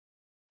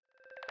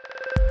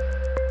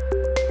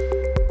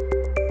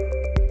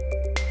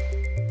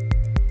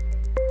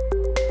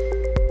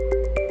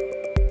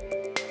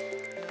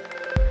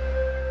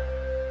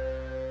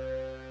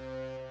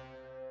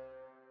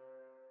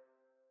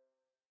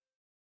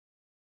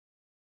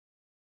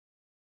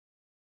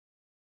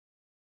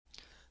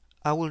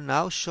I will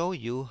now show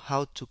you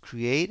how to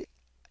create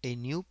a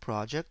new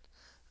project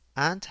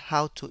and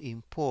how to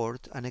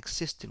import an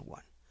existing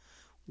one.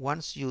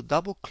 Once you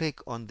double click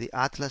on the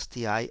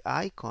ATLAS.ti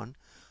icon,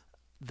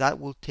 that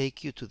will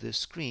take you to the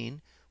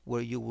screen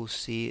where you will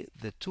see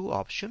the two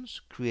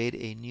options: create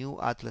a new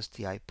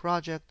ATLAS.ti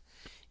project,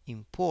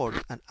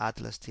 import an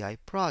ATLAS.ti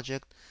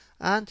project,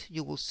 and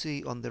you will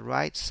see on the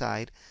right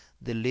side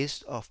the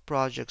list of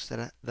projects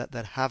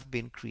that have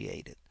been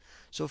created.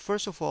 So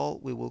first of all,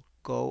 we will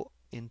go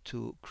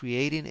into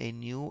creating a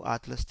new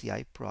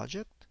ATLAS.ti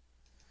project.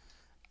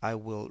 I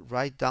will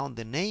write down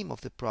the name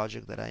of the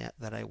project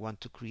that I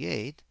want to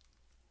create.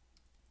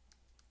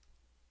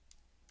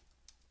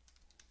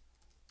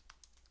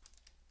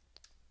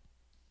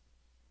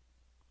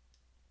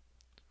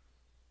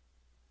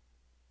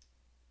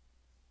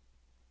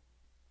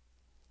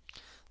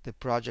 The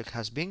project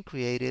has been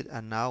created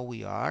and now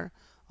we are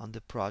on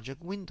the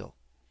project window.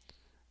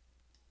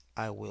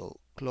 I will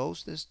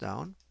close this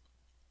down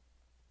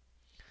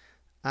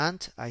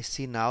and I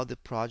see now the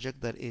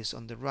project that is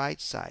on the right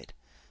side.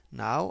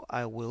 Now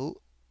I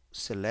will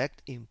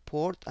select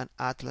import an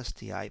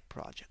ATLAS.ti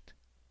project.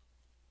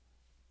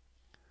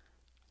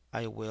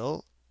 I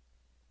will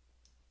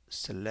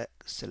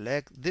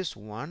select this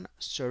one,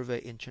 Survey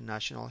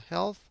International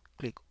Health,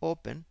 click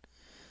open,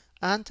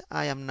 and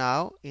I am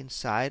now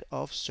inside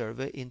of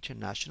Survey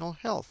International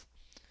Health.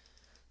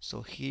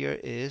 So here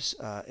is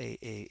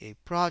a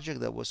project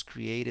that was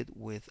created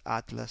with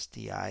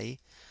ATLAS.ti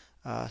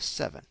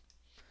 7.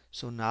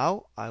 So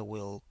now I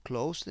will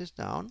close this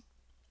down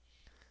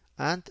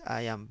and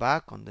I am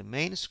back on the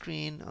main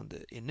screen, on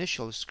the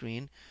initial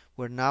screen,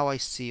 where now I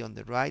see on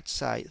the right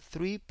side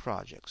three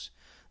projects: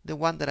 the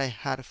one that I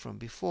had from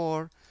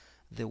before,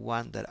 the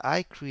one that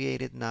I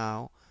created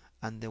now,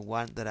 and the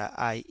one that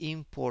I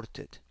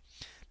imported.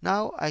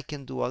 Now I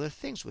can do other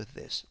things with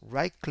this.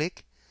 Right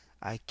click,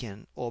 I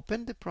can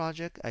open the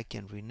project, I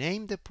can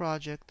rename the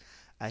project,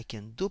 I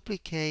can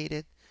duplicate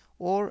it,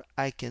 or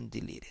I can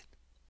delete it.